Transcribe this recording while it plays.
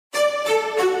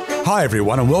Hi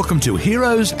everyone and welcome to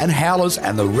Heroes and Howlers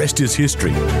and the Rest is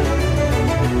History.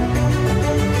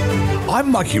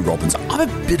 I'm Mikey Robbins. I'm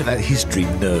a bit of a history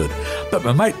nerd, but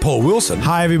my mate Paul Wilson...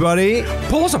 Hi everybody.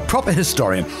 Paul's a proper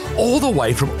historian, all the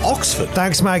way from Oxford.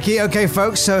 Thanks, Mikey. Okay,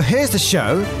 folks, so here's the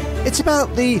show. It's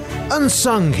about the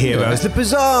unsung heroes, the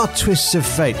bizarre twists of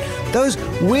fate, those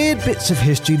weird bits of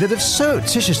history that have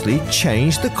surreptitiously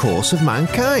changed the course of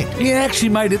mankind. Yeah, actually,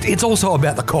 mate, it's also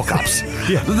about the cock-ups.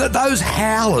 Those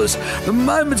howlers, the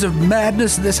moments of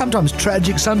madness, they're sometimes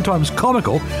tragic, sometimes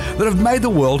comical, that have made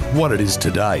the world what it is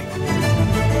today.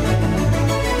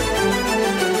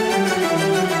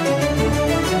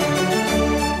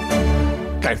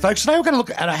 Okay, folks, today we're going to look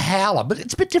at a howler, but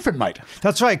it's a bit different, mate.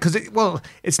 That's right, because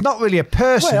it's not really a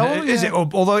person, is it?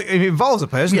 Although it involves a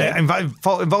person, it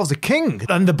involves a king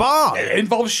and the bard. It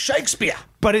involves Shakespeare.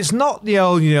 But it's not the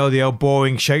old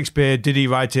boring Shakespeare, did he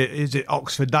write it, is it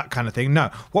Oxford, that kind of thing.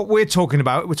 No, what we're talking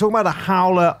about a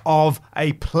howler of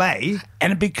a play.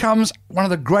 And it becomes one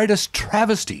of the greatest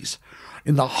travesties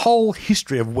in the whole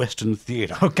history of Western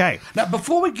theatre. Okay. Now,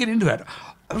 before we get into that,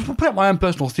 I'll put out my own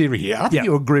personal theory here. I think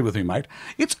you agree with me, mate.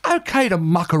 It's okay to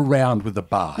muck around with the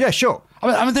bard. Yeah, sure.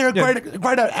 I mean there are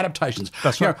great adaptations.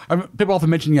 That's right. People often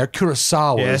mention,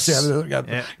 Kurosawa. Yes.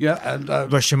 And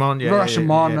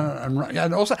Rashomon.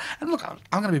 And also, and look,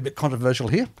 I'm going to be a bit controversial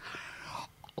here.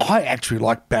 I actually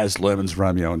like Baz Luhrmann's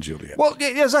Romeo and Juliet. Well, yeah,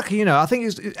 exactly. I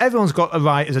think everyone's got a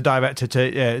right as a director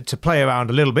to play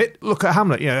around a little bit. Look at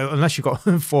Hamlet. Unless you've got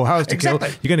 4 hours to kill,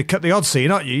 you're going to cut the odd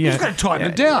scene, aren't you? You've got to tighten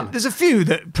it down. There's a few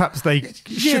that perhaps they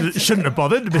shouldn't have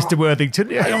bothered, Mr.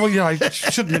 Worthington. I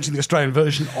shouldn't mention the Australian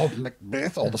version of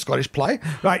Macbeth or the Scottish play.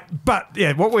 Right, but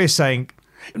what we're saying.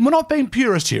 We're not being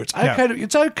purist here. It's okay.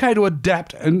 It's okay to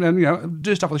adapt and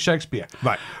do stuff with Shakespeare.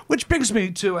 Right. Which brings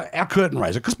me to our curtain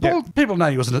raiser, because people know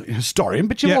you as a historian,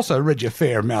 but you've also read your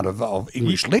fair amount of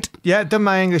English lit. Yeah, done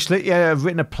my English lit. Yeah, I've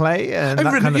written a play and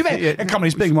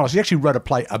company's being modest. You actually wrote a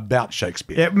play about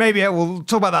Shakespeare. Yeah, maybe we'll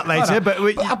talk about that later. But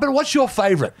what's your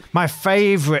favourite? My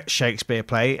favourite Shakespeare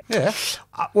play. Yeah.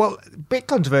 Well, a bit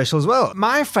controversial as well.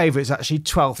 My favourite is actually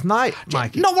Twelfth Night,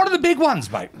 Mikey. Not one of the big ones,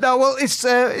 mate. No, well, it's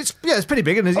pretty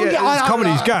big, as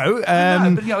comedies go.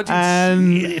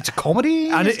 It's a comedy,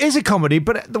 and it is a comedy.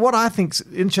 But what I think's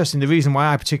interesting, the reason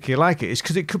why I particularly like it, is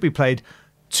because it could be played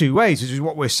 2 ways, which is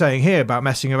what we're saying here about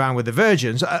messing around with the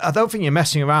virgins. I don't think you're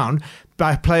messing around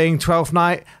by playing Twelfth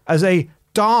Night as a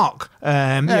dark,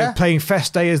 playing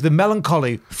Feste as the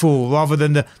melancholy fool rather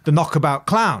than the knockabout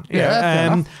clown.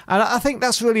 And I think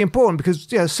that's really important because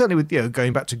certainly with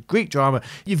going back to Greek drama,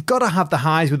 you've got to have the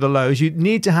highs with the lows. You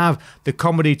need to have the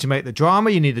comedy to make the drama.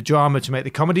 You need the drama to make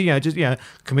the comedy.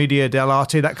 Commedia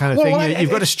dell'arte, that kind of thing.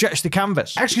 You've got to stretch the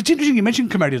canvas. Actually, it's interesting you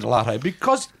mentioned Commedia dell'arte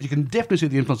because you can definitely see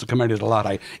the influence of Commedia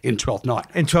dell'arte in Twelfth Night.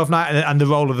 In Twelfth Night and the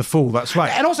role of the fool. That's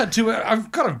right. And also too,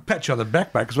 I've got to pat you on the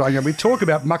back because we talk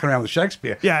about mucking around with Shakespeare.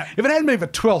 Yeah. If it hadn't been for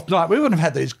Twelfth Night, we wouldn't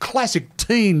have had these classic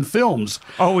teen films.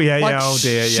 Oh, yeah, oh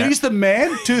dear, yeah. She's the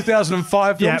Man,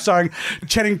 2005 film starring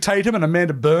Channing Tatum and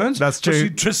Amanda Burns. That's true. She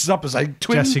dresses up as a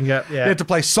twin. Dressing up, yeah. They have to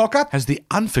play soccer. Has the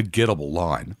unforgettable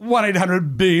line,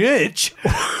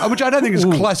 1-800-BH, which I don't think is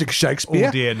classic Shakespeare.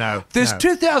 Oh, dear, no. There's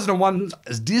 2001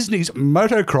 Disney's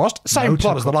Motocross, same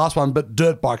plot as the last one, but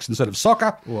dirt bikes instead of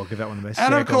soccer. Oh, I'll give that one a miss.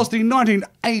 And of course, the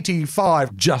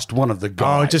 1985 Just One of the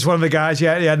Guys. Oh, Just One of the Guys,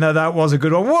 yeah, no, that was a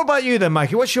good one. What about you then,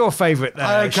 Mikey? What's your favourite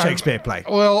Shakespeare play?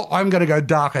 Well, I'm going to go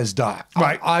dark as dark.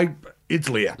 Right. It's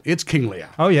Lear. It's King Lear.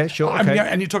 Oh, yeah, sure. Okay.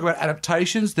 And you talk about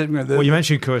adaptations. You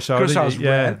mentioned Kurosawa. Kurosawa's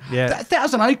yeah.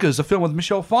 1,000 Acres, a film with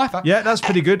Michelle Pfeiffer. Yeah, that's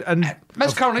pretty good. And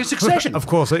that's currently Succession. Of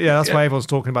course, that's why everyone's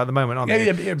talking about it at the moment, aren't they?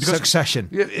 Yeah, because Succession.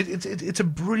 It's a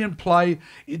brilliant play.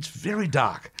 It's very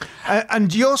dark.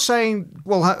 And you're saying,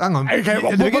 well, hang on. Okay,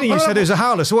 in the beginning you said it was a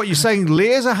howler. So what, you're saying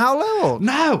Lear's a howler? Or?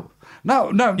 No.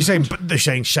 They're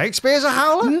saying Shakespeare's a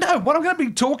howler? No, what I'm going to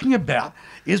be talking about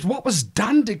is what was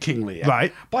done to King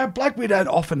Lear by a bloke we don't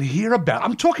often hear about.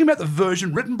 I'm talking about the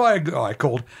version written by a guy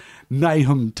called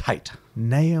Nahum Tate.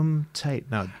 Nahum Tate?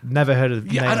 No, never heard of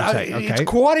Nahum Tate. Okay. It's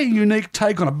quite a unique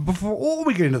take on it. Before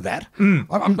we get into that,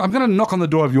 I'm going to knock on the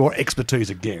door of your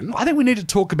expertise again. I think we need to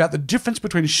talk about the difference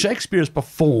between Shakespeare as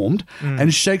performed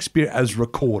and Shakespeare as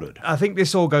recorded. I think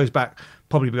this all goes back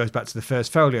to the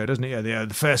first folio, doesn't it?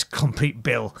 The first complete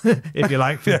bill, if you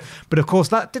like. But of course,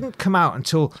 that didn't come out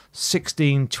until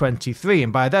 1623,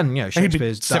 and by then,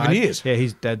 Shakespeare's died. 7 years. Yeah,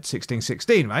 he's dead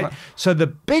 1616, right? So the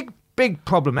big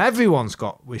problem everyone's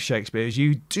got with Shakespeare is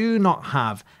you do not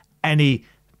have any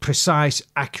precise,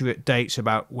 accurate dates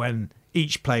about when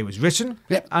each play was written,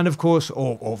 and of course,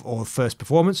 or first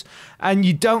performance, and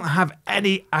you don't have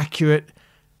any accurate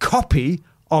copy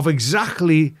of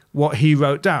exactly what he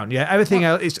wrote down. Yeah, everything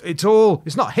else,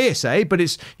 it's not hearsay, but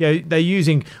it's, they're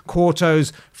using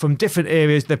quartos from different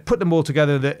areas. They've put them all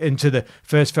together into the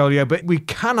first folio, but we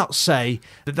cannot say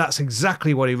that that's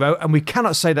exactly what he wrote, and we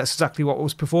cannot say that's exactly what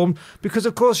was performed, because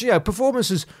of course,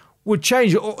 performances would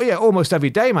change almost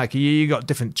every day, Mikey. You got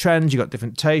different trends, you got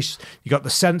different tastes, you got the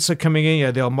censor coming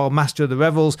in, the old Master of the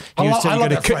Revels. You got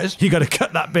to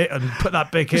cut that bit and put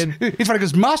that bit in. It's funny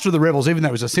because Master of the Revels, even though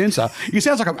it was a censor, he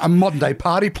sounds like a modern day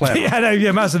party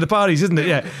planner. Master of the Parties, isn't it?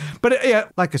 Yeah. But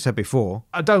like I said before,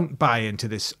 I don't buy into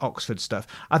this Oxford stuff.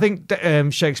 I think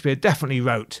Shakespeare definitely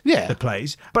wrote the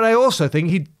plays, but I also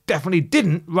think he definitely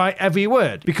didn't write every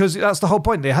word, because that's the whole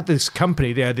point. They had this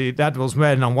company, the Admiral's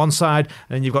Men on one side,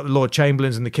 and then you've got the Lord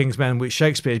Chamberlains and the King's Men, which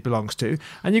Shakespeare belongs to,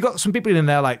 and you've got some people in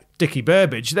there like Dickie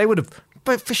Burbage. They would have,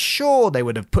 but for sure, they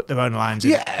would have put their own lines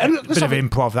in. And a bit of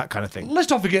improv, that kind of thing. Let's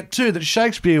not forget, too, that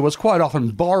Shakespeare was quite often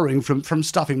borrowing from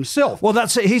stuff himself. Well,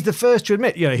 that's it. He's the first to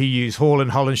admit, he used Hall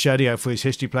and Holinshed, for his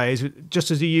history plays,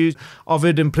 just as he used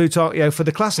Ovid and Plutarch, for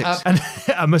the classics. And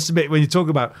I must admit, when you talk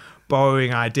about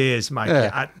borrowing ideas,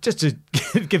 Mike, just to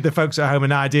give the folks at home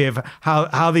an idea of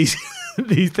how these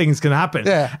these things can happen.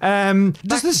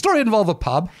 Does this story involve a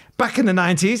pub? Back in the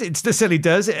 90s, it still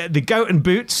does. The Goat and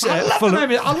Boots. I love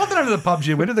the name of the pubs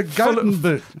you went to, the Goat and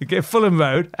Boots. Fulham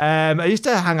Road. I used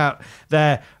to hang out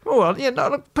there,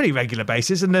 on a pretty regular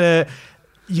basis. And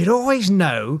you'd always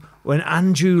know when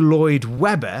Andrew Lloyd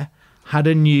Webber had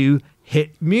a new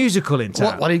hit musical in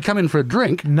town. What, he'd come in for a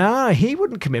drink? No, he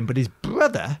wouldn't come in, but his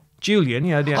brother, Julian,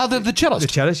 the cellist. The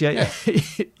cellist, yeah.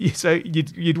 So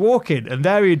you'd walk in, and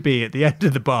there he'd be at the end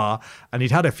of the bar, and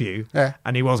he'd had a few,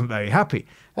 and he wasn't very happy.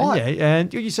 Why?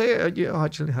 And you say,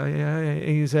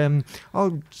 he's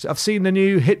I've seen the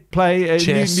new hit play,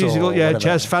 Chess new musical,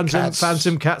 Chess,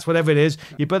 Phantom Cats, whatever it is.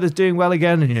 Your brother's doing well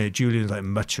again, and Julian's like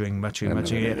muttering, and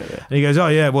he goes,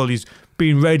 well, he's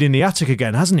been raiding the attic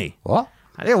again, hasn't he? What?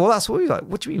 That's what we like.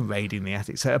 What do you mean raiding the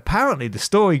attic? So apparently the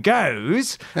story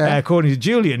goes, according to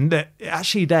Julian, that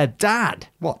actually their dad,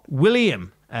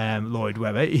 William Lloyd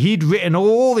Webber, he'd written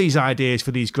all these ideas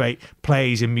for these great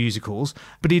plays and musicals,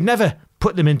 but he'd never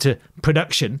put them into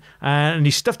production, and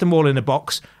he stuffed them all in a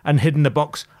box and hidden the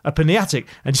box up in the attic.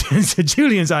 And so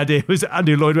Julian's idea was that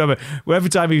Andrew Lloyd Webber, where every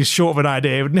time he was short of an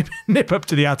idea, he would nip up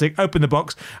to the attic, open the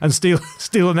box, and steal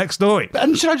the next story.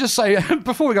 And should I just say,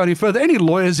 before we go any further, any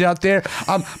lawyers out there,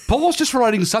 Paul's just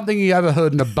writing something he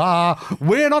overheard in a bar.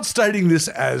 We're not stating this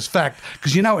as fact,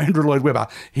 because Andrew Lloyd Webber,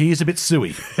 he is a bit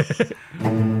suey.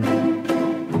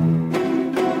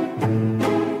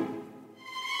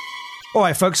 All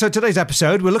right, folks, so today's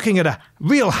episode, we're looking at a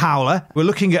real howler. We're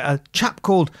looking at a chap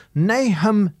called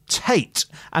Nahum Tate,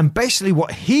 and basically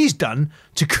what he's done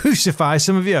to crucify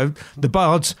some of, the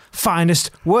bard's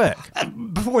finest work.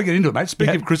 Before we get into it, mate,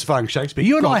 speaking of crucifying Shakespeare,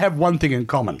 you and I have one thing in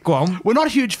common. Go on. We're not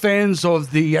huge fans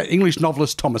of the English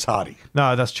novelist Thomas Hardy.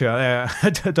 No, that's true. I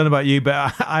don't know about you,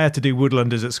 but I had to do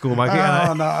Woodlanders at school, Mikey.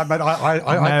 No, mate,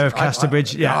 Mayor of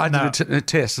Casterbridge. I did a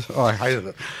test. Oh, I hated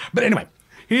it. But anyway,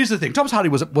 here's the thing. Thomas Hardy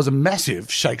was a massive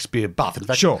Shakespeare buff. In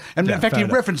fact, sure. And in fact, he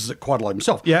references it quite a lot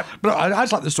himself. Yeah. But I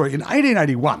just like the story. In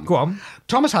 1881, go on.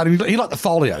 Thomas Hardy, he liked the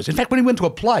folios. In fact, when he went to a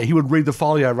play, he would read the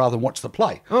folio rather than watch the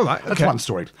play. Oh, right. Okay. That's one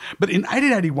story. But in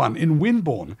 1881, in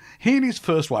Winbourne, he and his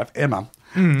first wife, Emma,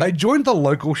 they joined the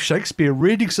local Shakespeare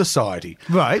Reading Society.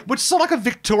 Right. Which is sort of like a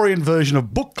Victorian version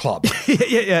of book club.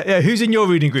 Yeah. Who's in your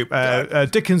reading group?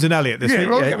 Dickens and Eliot this week.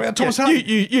 Well, Thomas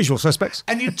Hardy. Usual suspects.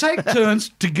 And you take turns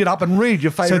to get up and read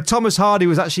your favourite. So Thomas Hardy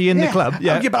was actually in the club.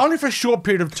 Yeah, but only for a short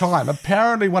period of time.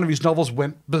 Apparently one of his novels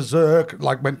went berserk,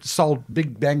 sold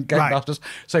big bang gangbusters. Right.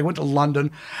 So he went to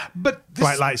London. But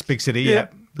Bright Lights, big city,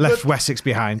 left Wessex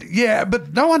behind. Yeah,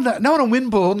 but no one in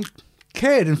Winbourne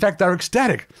cared. In fact, they were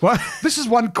ecstatic. What? This is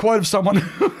one quote of someone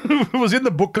who was in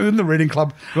the reading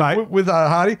club with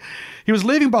Hardy. He was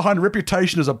leaving behind a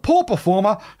reputation as a poor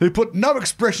performer who put no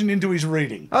expression into his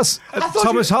reading. That's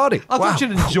Thomas Hardy. I thought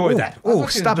you'd enjoy that. Oh,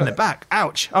 stabbing it back.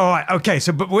 Ouch. All right, okay,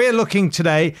 but we're looking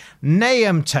today,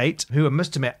 Nahum Tate, who I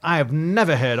must admit I have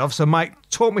never heard of. So Mike,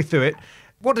 talk me through it.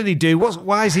 What did he do?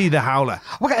 Why is he the howler?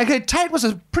 Okay, Tate was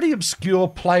a pretty obscure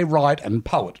playwright and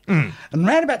poet. And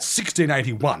around about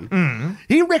 1681,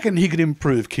 he reckoned he could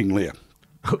improve King Lear.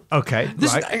 Okay,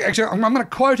 Actually, I'm going to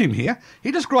quote him here. He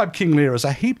described King Lear as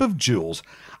a heap of jewels,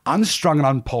 unstrung and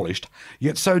unpolished,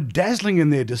 yet so dazzling in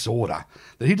their disorder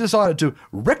that he decided to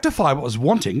rectify what was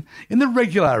wanting in the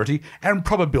regularity and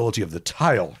probability of the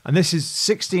tale. And this is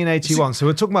 1681. So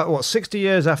we're talking about, what, 60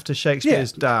 years after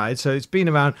Shakespeare's died. So it's been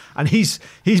around, and he's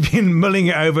been mulling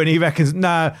it over, and he reckons,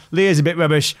 nah, Lear's a bit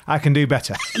rubbish. I can do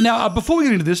better. Now, before we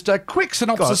get into this, quick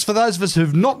synopsis for those of us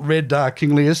who've not read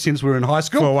King Lear since we were in high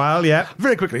school. For a while, yeah.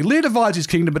 Very quickly, Lear divides his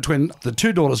kingdom between the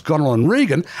two daughters, Goneril and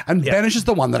Regan, and banishes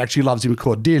the one that actually loves him,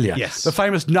 Cordelia. Yes. The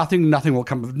famous nothing will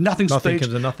come of nothing Nothing speech.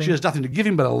 comes of nothing. She has nothing to give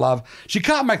him but a love. She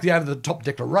can't make the over-the-top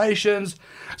declarations.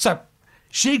 So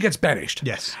she gets banished.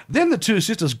 Yes. Then the two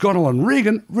sisters, Goneril and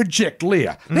Regan, reject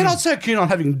Lear. They're not so keen on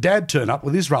having Dad turn up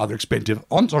with his rather expensive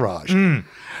entourage.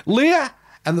 Lear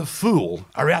and the fool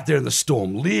are out there in the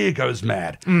storm. Lear goes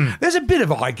mad. There's a bit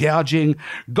of eye gouging.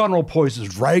 Goneril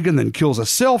poisons Regan, then kills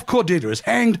herself. Cordelia is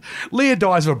hanged. Lear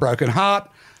dies of a broken heart.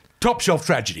 Top shelf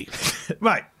tragedy.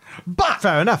 Right. But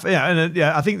Fair enough. Yeah, and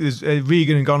I think there's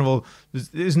Regan and Goneril.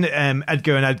 Isn't it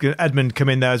Edgar and Edmund come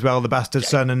in there as well, the bastard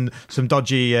son, and some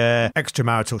dodgy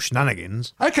extramarital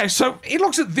shenanigans. okay, so he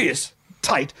looks at this,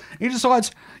 Tate, he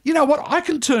decides, you know what, I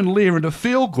can turn Lear into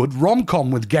feel-good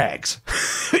rom-com with gags.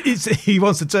 He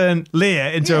wants to turn Lear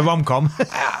into a rom-com.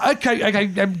 Okay,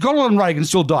 Goneril and Regan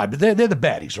still die, but they're the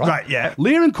baddies, right? Right, yeah.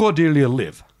 Lear and Cordelia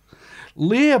live.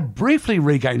 Lear briefly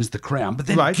regains the crown, but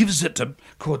then gives it to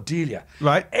Cordelia.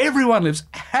 Right. Everyone lives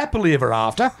happily ever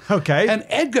after. Okay. And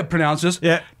Edgar pronounces,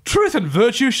 truth and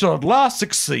virtue shall at last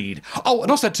succeed. Oh,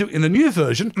 and also, too, in the new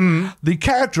version, the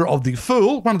character of the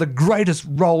fool, one of the greatest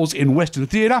roles in Western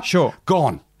theatre, Sure.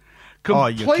 gone.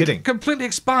 You're kidding. Completely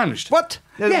expunged. What?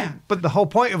 Yeah. But the whole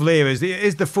point of Lear is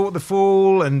the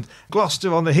fool and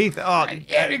Gloucester on the heath. Oh,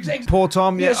 Yeah, exactly. poor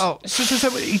Tom. Yeah. Yes. Oh. So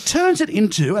he turns it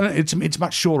into, and it's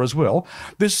much shorter as well,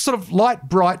 this sort of light,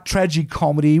 bright, tragic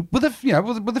comedy with a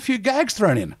few gags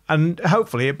thrown in. And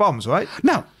hopefully it bombs, right?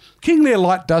 No, King Lear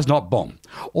Light does not bomb.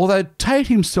 Although Tate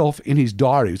himself in his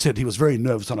diary said he was very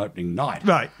nervous on opening night.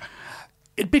 Right.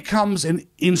 It becomes an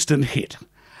instant hit.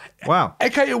 Wow.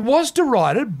 Okay, it was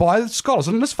derided by the scholars.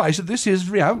 And let's face it, this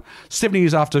is, 70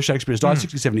 years after Shakespeare's died,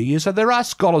 60, 70 years. So there are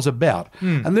scholars about.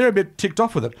 And they're a bit ticked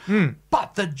off with it.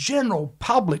 But the general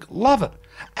public love it.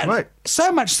 And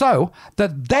so much so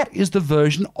that is the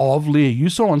version of Lear you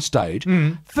saw on stage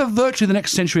for virtually the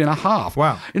next century and a half.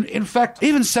 Wow. In fact,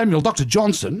 even Dr.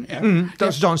 Johnson,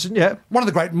 Dr. Johnson, yeah. one of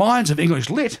the great minds of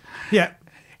English lit, Yeah.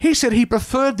 he said he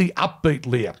preferred the upbeat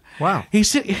Lear. Wow. He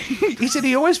said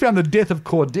he always found the death of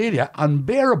Cordelia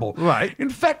unbearable. Right. In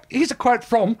fact, here's a quote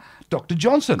from Dr.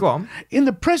 Johnson. Go on. In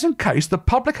the present case, the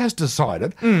public has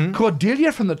decided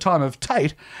Cordelia from the time of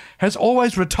Tate has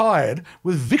always retired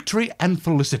with victory and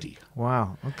felicity.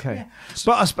 Wow. Okay.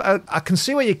 But I can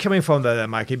see where you're coming from there,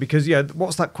 Mikey, because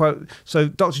what's that quote? So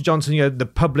Dr. Johnson, the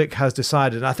public has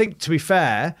decided. And I think, to be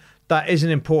fair, that is an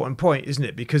important point, isn't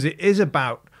it? Because it is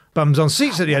about bums on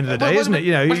seats at the end of the day, isn't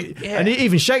it? And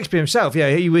even Shakespeare himself,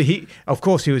 he of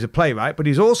course he was a playwright, but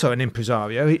he's also an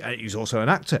impresario. He's also an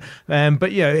actor.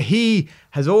 But he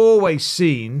has always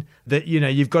seen that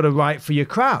you've got to write for your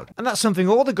crowd, and that's something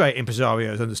all the great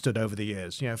impresarios understood over the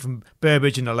years. From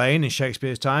Burbage and Elaine in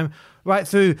Shakespeare's time, right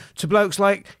through to blokes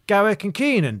like Garrick and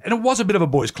Keane, and it was a bit of a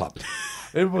boys' club.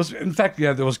 It was, in fact,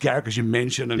 there was Garrick, as you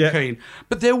mentioned, and Keane.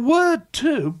 But there were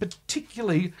two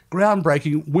particularly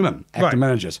groundbreaking women actor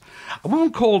managers. A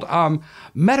woman called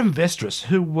Madame Vestris,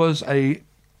 who was a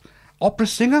opera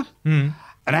singer, an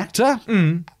actor,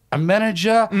 a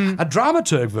manager, a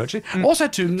dramaturg, virtually. Also,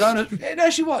 too, known as... No,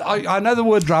 she was. I know the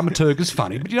word dramaturg is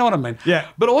funny, but you know what I mean. Yeah.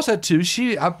 But also, too,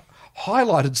 she...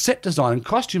 highlighted set design and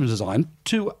costume design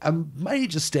to a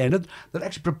major standard that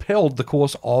actually propelled the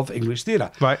course of English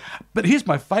theatre. Right. But here's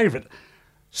my favourite.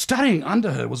 Studying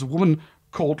under her was a woman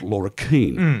called Laura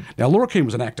Keane. Now, Laura Keane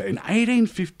was an actor. In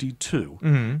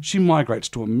 1852, she migrates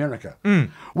to America,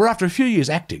 where after a few years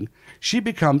acting, she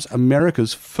becomes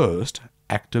America's first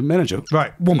actor manager.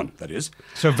 Right. Woman, that is.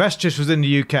 So Vestris was in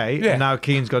the UK, and now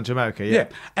Keane's gone to America. Yeah.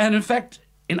 And in fact,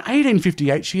 in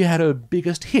 1858, she had her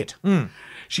biggest hit.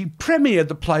 She premiered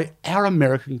the play Our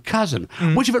American Cousin,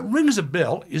 which, if it rings a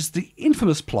bell, is the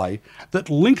infamous play that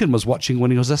Lincoln was watching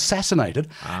when he was assassinated.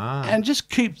 And just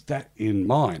keep that in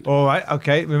mind. All right,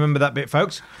 okay, remember that bit,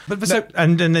 folks.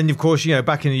 And then, of course,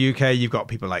 back in the UK, you've got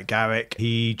people like Garrick.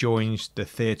 He joins the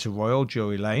Theatre Royal,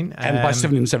 Drury Lane. And by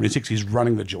 1776, he's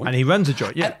running the joint. And he runs the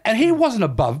joint, yeah. And he wasn't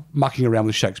above mucking around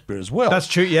with Shakespeare as well. That's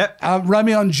true, yeah.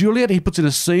 Romeo and Juliet, he puts in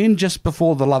a scene just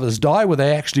before the lovers die where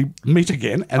they actually meet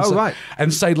again.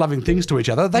 And say loving things to each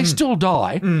other. They still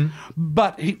die,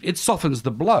 but it softens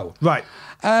the blow. Right.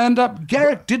 And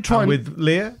Garrick did try with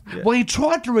Lear? Yeah. Well, he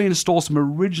tried to reinstall some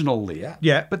original Lear,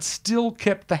 but still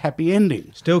kept the happy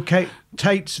ending. Still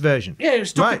Tate's version. Yeah,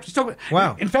 right.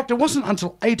 Wow. In fact, it wasn't until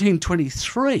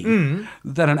 1823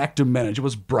 that an actor manager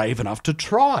was brave enough to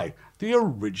try the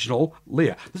original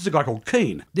Lear. This is a guy called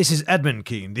Keane. This is Edmund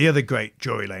Keane, the other great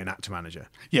Drury Lane actor manager.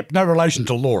 Yep, no relation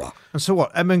to Laura. And so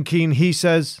what? Edmund Keane, he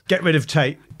says, get rid of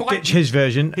Tate, ditch his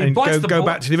version, and go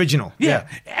back to the original. Yeah,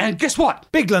 and guess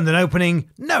what? Big London opening,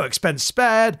 no expense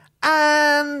spared,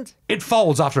 and... it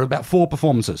folds after about 4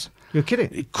 performances. You're kidding.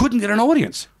 It couldn't get an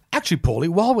audience. Actually, Paulie,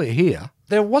 while we're here,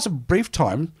 there was a brief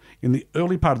time in the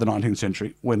early part of the 19th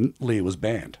century when Lear was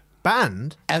banned.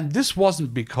 Banned? And this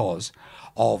wasn't because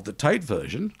of the Tate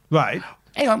version. Right.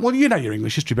 Hang on, well, you know your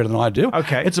English history better than I do.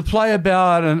 Okay. It's a play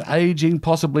about an ageing,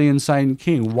 possibly insane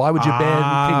king. Why would you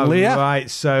ban King Lear? Right,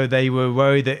 so they were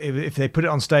worried that if they put it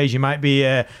on stage, you might be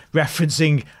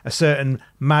referencing a certain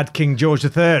mad King George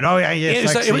III. Oh, yeah.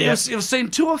 So it was seen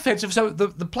too offensive. So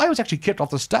the play was actually kept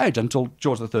off the stage until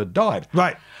George III died.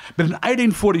 Right. But in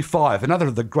 1845, another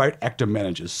of the great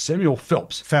actor-managers, Samuel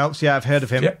Phelps. Phelps, yeah, I've heard of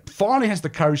him. Yep, finally has the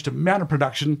courage to mount a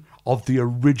production of the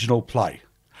original play.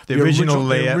 The original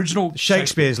Lear, the original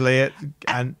Shakespeare's Lear,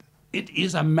 and it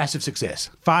is a massive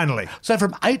success. Finally. So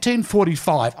from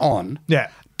 1845 on,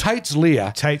 Tate's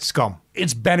Lear, Tate's gone.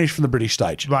 It's banished from the British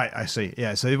stage. Right, I see.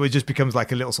 Yeah, so it just becomes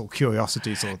like a little sort of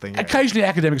curiosity sort of thing. Yeah. Occasionally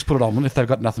academics put it on if they've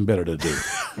got nothing better to do.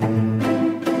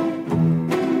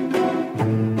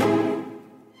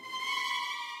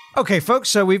 Okay, folks,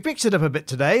 so we've mixed it up a bit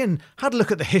today and had a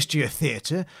look at the history of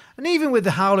theatre, and even with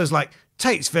the howlers like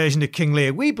Tate's version of King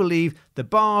Lear, we believe the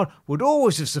bard would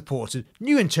always have supported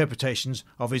new interpretations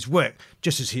of his work,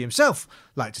 just as he himself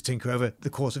liked to tinker over the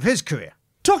course of his career.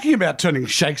 Talking about turning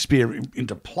Shakespeare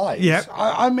into plays,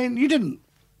 I mean, you didn't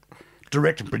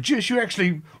direct and produce, you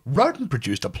actually wrote and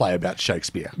produced a play about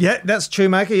Shakespeare. Yeah, that's true,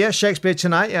 Mikey. Yeah, Shakespeare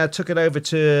Tonight. Yeah, I took it over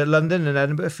to London and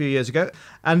Edinburgh a few years ago.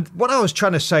 And what I was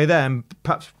trying to say there, and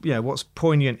perhaps what's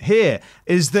poignant here,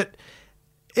 is that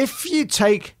if you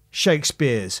take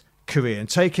Shakespeare's career and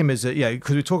take him as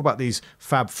because we talk about these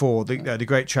Fab Four, the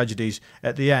great tragedies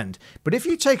at the end, but if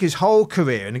you take his whole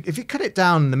career and if you cut it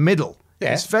down in the middle,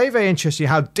 it's very, very interesting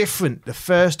how different the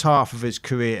first half of his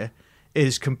career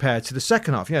is compared to the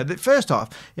second half. The first half,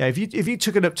 if you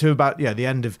took it up to about the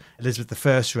end of Elizabeth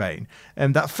I's reign,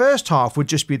 and that first half would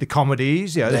just be the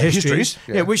comedies, the histories,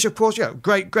 which of course,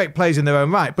 great plays in their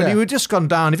own right. But he would just gone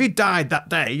down. If he died that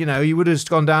day, he would have just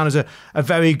gone down as a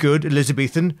very good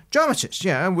Elizabethan dramatist,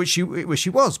 which he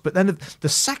was. But then the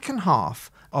second half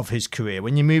of his career,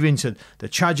 when you move into the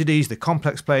tragedies, the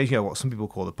complex plays, what some people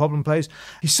call the problem plays,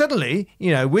 he suddenly,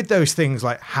 with those things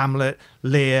like Hamlet,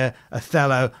 Lear,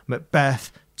 Othello, Macbeth,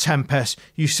 Tempest,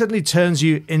 he suddenly turns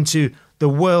you into the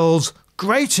world's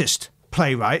greatest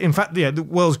playwright. In fact, the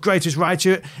world's greatest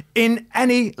writer in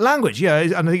any language.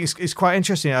 And I think it's quite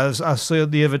interesting. I saw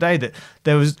the other day that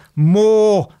there was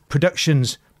more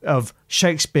productions of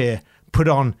Shakespeare put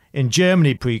on in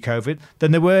Germany pre-COVID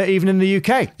than there were even in the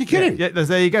UK. You're kidding? Yeah,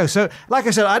 there you go. So, like I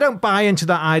said, I don't buy into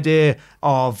that idea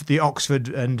of the Oxford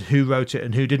and who wrote it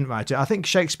and who didn't write it. I think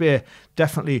Shakespeare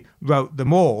definitely wrote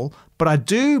them all, but I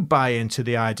do buy into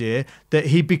the idea that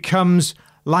he becomes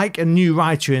like a new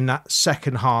writer in that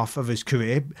second half of his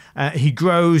career. He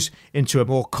grows into a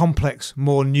more complex,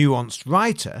 more nuanced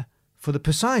writer for the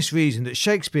precise reason that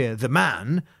Shakespeare, the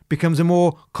man, becomes a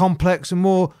more complex and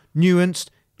more nuanced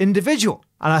individual.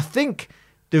 And I think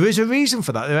there is a reason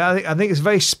for that. I think it's a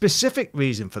very specific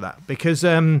reason for that, because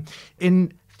in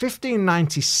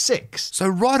 1596... So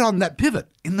right on that pivot,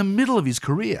 in the middle of his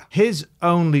career, his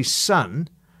only son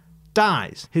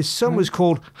dies. His son was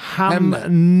called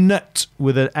Hamnet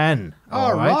with an N.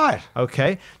 All right.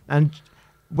 Okay. And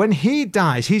when he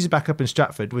dies, he's back up in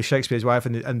Stratford with Shakespeare's wife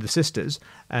and the sisters.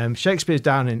 Shakespeare's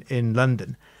down in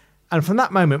London. And from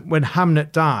that moment, when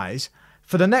Hamnet dies,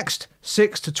 for the next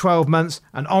 6 to 12 months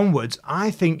and onwards,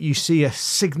 I think you see a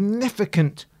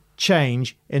significant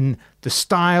change in the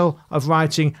style of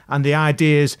writing and the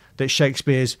ideas that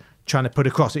Shakespeare's trying to put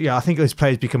across. I think his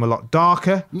plays become a lot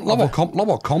darker. A lot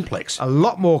more complex. A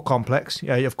lot more complex.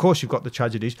 Of course, you've got the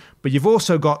tragedies, but you've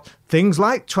also got things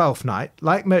like Twelfth Night,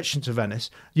 like Merchant of Venice.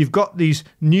 You've got these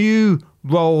new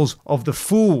roles of the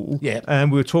fool. And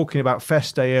we were talking about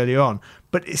Feste earlier on.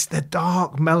 But it's the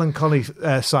dark, melancholy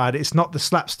side. It's not the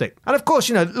slapstick. And of course,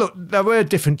 look, there were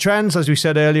different trends, as we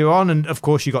said earlier on. And of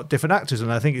course, you got different actors.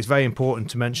 And I think it's very important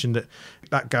to mention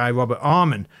that guy, Robert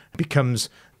Armin, becomes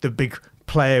the big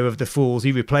player of the fools.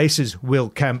 He replaces Will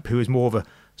Kemp, who is more of a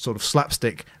sort of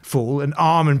slapstick fool, and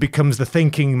Armand becomes the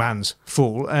thinking man's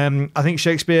fool. I think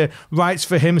Shakespeare writes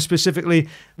for him specifically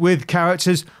with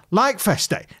characters like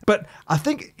Feste. But I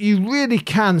think you really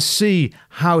can see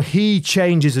how he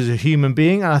changes as a human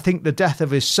being, and I think the death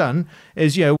of his son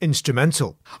is,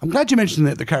 instrumental. I'm glad you mentioned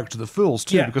the character of the fools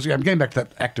too, because I'm getting back to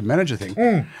that actor-manager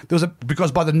thing.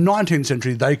 Because by the 19th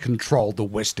century they controlled the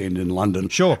West End in London,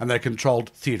 and they controlled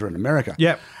theatre in America.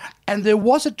 And there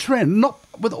was a trend, not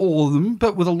with all of them,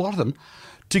 but with a lot of them,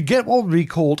 to get what would be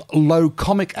called low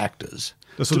comic actors.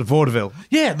 The sort of vaudeville.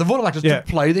 Yeah, the vaudeville actors to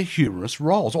play the humorous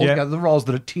roles, altogether the roles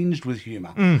that are tinged with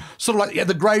humour. Sort of like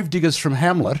the grave diggers from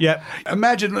Hamlet.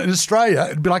 Imagine in Australia,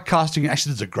 it'd be like casting,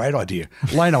 actually, this is a great idea,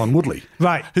 Leno and Woodley.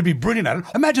 Who'd be brilliant at it.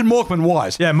 Imagine Morecambe and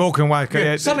Wise. Morecambe and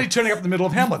Wise. Suddenly turning up in the middle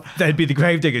of Hamlet. They'd be the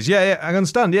grave diggers. I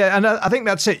understand. And I think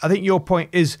that's it. I think your point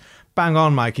is bang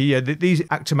on, Mikey. These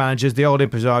actor managers, the old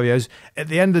impresarios, at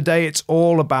the end of the day, it's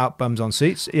all about bums on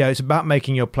seats. It's about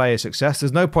making your play a success.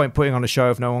 There's no point putting on a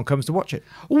show if no one comes to watch it.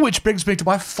 Which brings me to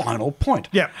my final point.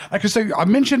 So I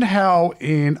mentioned how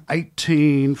in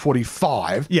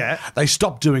 1845 they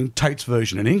stopped doing Tate's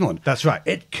version in England. That's right.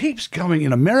 It keeps going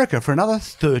in America for another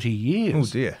 30 years. Oh,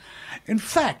 dear. In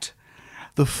fact,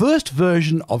 the first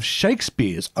version of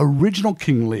Shakespeare's original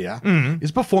King Lear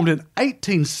is performed in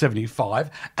 1875,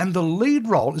 and the lead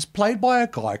role is played by a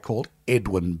guy called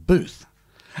Edwin Booth.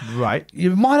 Right.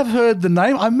 You might have heard the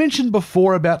name. I mentioned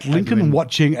before about Lincoln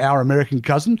watching Our American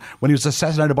Cousin when he was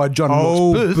assassinated by John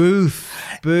Wilkes Booth.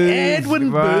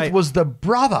 Edwin Booth was the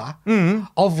brother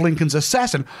of Lincoln's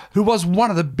assassin, who was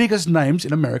one of the biggest names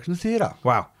in American theatre.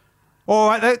 Wow. All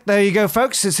right, there you go,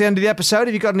 folks. It's the end of the episode.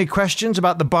 Have you got any questions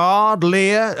about the Bard,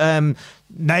 Lear,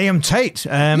 Nahum Tate?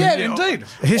 Indeed.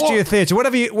 History of theatre,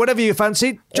 whatever you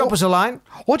fancy, drop us a line.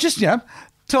 Or just,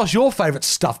 tell us your favourite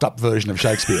stuffed-up version of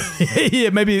Shakespeare.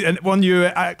 Maybe one you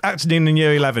acted in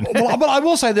year 11. Well, but I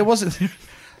will say there was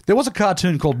a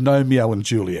cartoon called Romeo and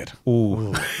Juliet.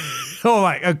 Ooh. All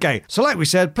right, okay. So like we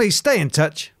said, please stay in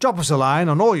touch. Drop us a line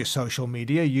on all your social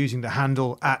media using the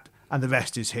handle @And the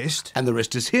rest is hist. And the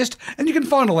rest is hist. And you can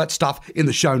find all that stuff in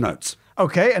the show notes.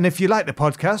 Okay, and if you like the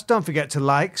podcast, don't forget to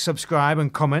like, subscribe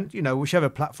and comment, whichever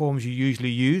platforms you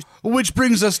usually use. Which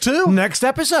brings us to... Next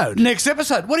episode.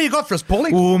 What do you got for us,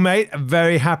 Paulie? Oh, mate, I'm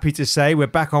very happy to say we're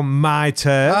back on my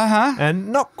turf. And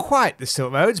not quite the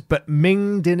Silk Roads, but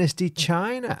Ming Dynasty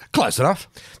China. Close enough.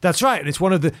 That's right, and it's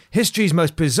one of the history's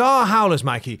most bizarre howlers,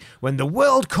 Mikey, when the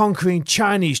world-conquering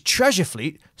Chinese treasure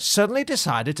fleet suddenly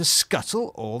decided to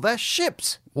scuttle all their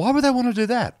ships. Why would they want to do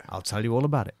that? I'll tell you all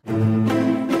about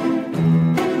it.